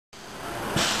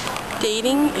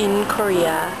Dating in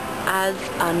Korea as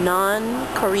a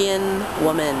non-Korean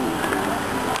woman.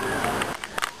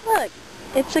 Look,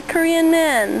 it's a Korean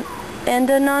man and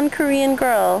a non-Korean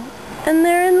girl, and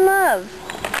they're in love.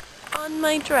 On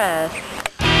my dress. 1.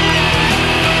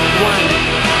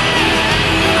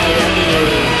 I love you.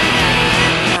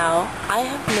 Now, I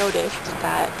have noticed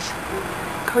that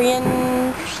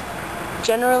Koreans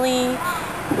generally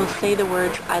will say the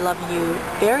words I love you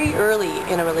very early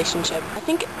in a relationship. I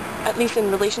think, at least in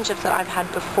relationships that I've had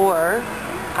before,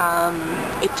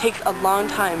 it takes a long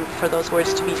time for those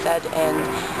words to be said, and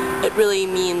it really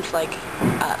means like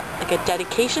a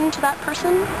dedication to that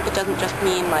person. It doesn't just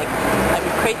mean like I'm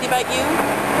crazy about you.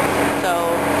 So,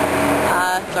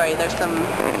 sorry, there's some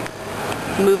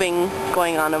moving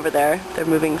going on over there. They're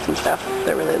moving some stuff.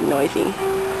 They're really noisy,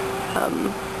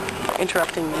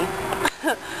 interrupting me.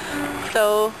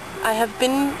 So I have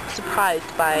been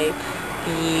surprised by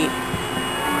the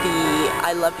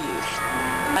I love yous.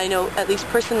 I know, at least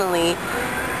personally,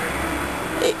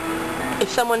 if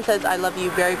someone says I love you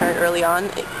very, very early on,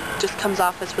 it just comes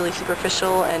off as really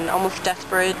superficial and almost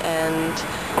desperate, and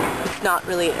it's not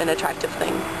really an attractive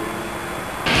thing. 2.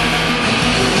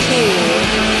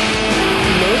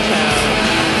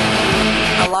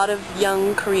 Motel. A lot of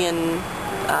young Korean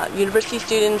university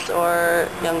students or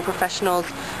young professionals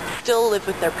still live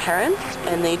with their parents,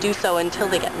 and they do so until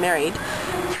they get married.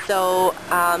 So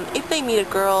if they meet a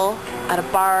girl at a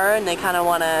bar and they kind of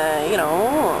want to, you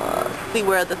know, see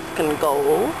where this can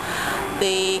go,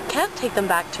 they can't take them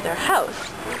back to their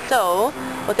house. So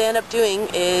what they end up doing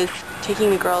is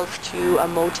taking the girls to a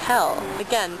motel.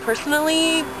 Again,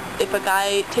 personally, if a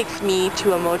guy takes me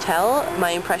to a motel,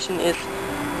 my impression is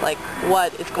like,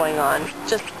 what is going on?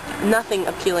 Just nothing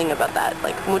appealing about that.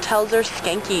 Like, motels are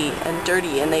skanky and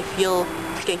dirty, and they feel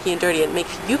skanky and dirty. It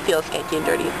makes you feel skanky and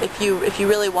dirty. If you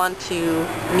really want to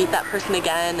meet that person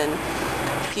again and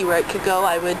see where it could go,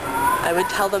 I would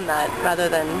tell them that rather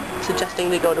than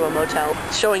suggesting they go to a motel.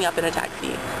 Showing up in a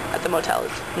taxi at the motel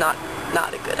is not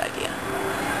a good idea.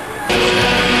 3.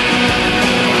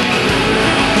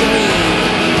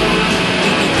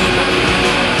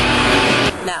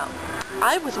 Now,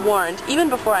 I was warned even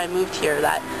before I moved here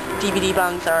that DVD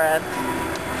bungs are a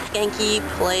skanky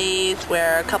place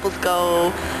where couples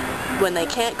go when they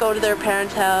can't go to their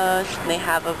parents' house. They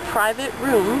have a private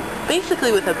room,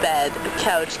 basically with a bed, a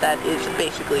couch that is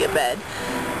basically a bed,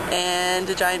 and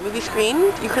a giant movie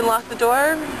screen. You can lock the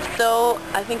door, so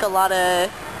I think a lot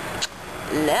of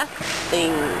nasty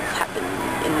things happen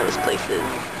in those places.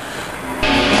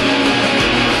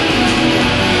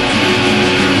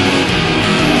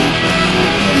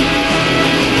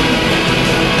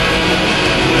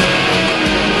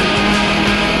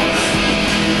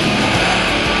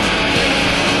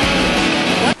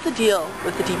 Deal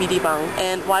with the DVD bung,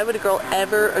 and why would a girl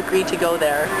ever agree to go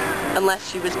there unless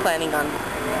she was planning on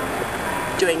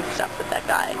doing stuff with that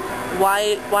guy?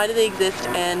 Why do they exist,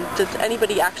 and does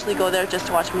anybody actually go there just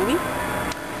to watch a movie?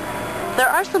 There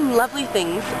are some lovely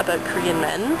things about Korean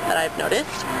men that I've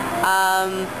noticed.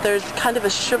 There's kind of a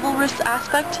chivalrous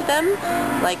aspect to them.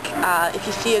 Like, if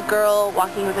you see a girl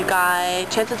walking with a guy,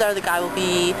 chances are the guy will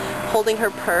be holding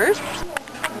her purse.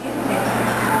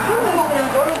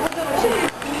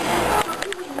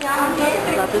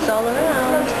 Love is all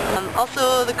around.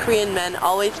 Also, the Korean men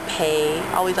always pay.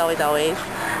 Always, always, always.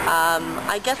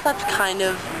 I guess that's kind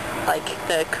of like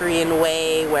the Korean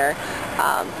way where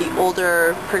the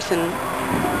older person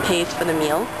pays for the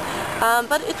meal.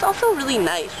 But it's also really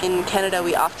nice. In Canada,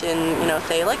 we often, you know,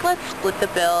 say like, let's split the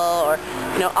bill, or,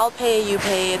 you know, I'll pay, you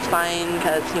pay, it's fine,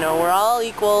 because, you know, we're all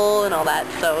equal and all that.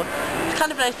 So it's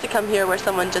kind of nice to come here where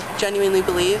someone just genuinely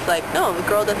believes, like, no, the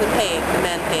girl doesn't pay, the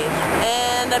man pays.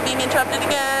 And I'm being interrupted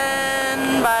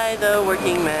again by the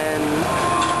working men.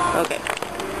 Okay,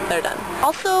 they're done.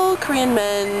 Also, Korean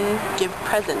men give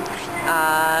presents,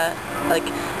 like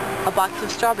a box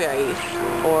of strawberries,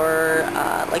 or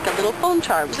like a little phone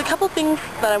charm. There's a couple things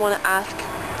that I want to ask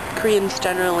Koreans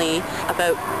generally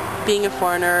about being a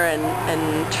foreigner and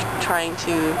trying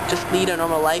to just lead a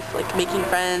normal life, like making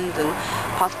friends and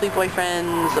possibly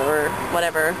boyfriends or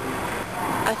whatever.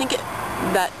 I think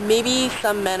that maybe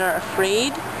some men are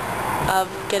afraid of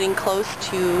getting close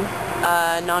to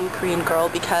a non-Korean girl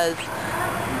because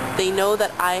they know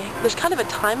that there's kind of a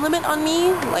time limit on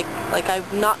me, like I'm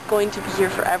not going to be here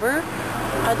forever.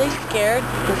 Are they scared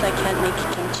because I can't make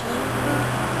kimchi?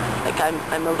 Like I'm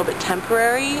a little bit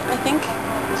temporary, I think.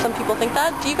 Some people think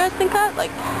that. Do you guys think that?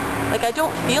 Like I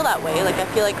don't feel that way. Like I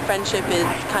feel like friendship is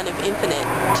kind of infinite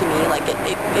to me. Like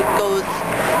it goes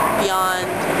beyond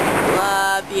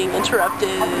being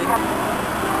interrupted.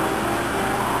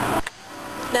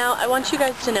 Now, I want you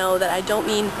guys to know that I don't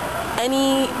mean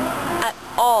any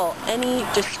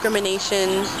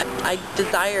discrimination. I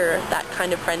desire that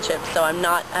kind of friendship, so I'm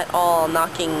not at all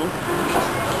knocking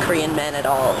Korean men at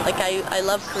all. Like, I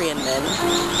love Korean men.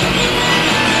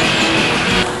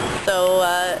 So,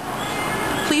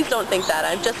 please don't think that.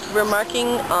 I'm just remarking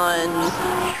on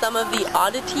some of the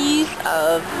oddities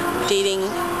of dating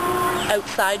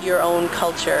outside your own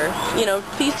culture. You know,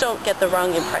 please don't get the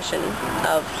wrong impression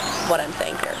of what I'm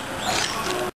saying here.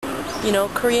 You know,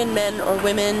 Korean men or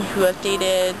women who have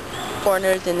dated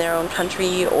foreigners in their own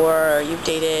country, or you've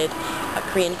dated a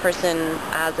Korean person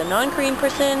as a non-Korean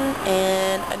person,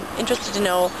 and I'm interested to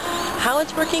know how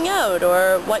it's working out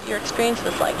or what your experience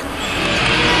was like.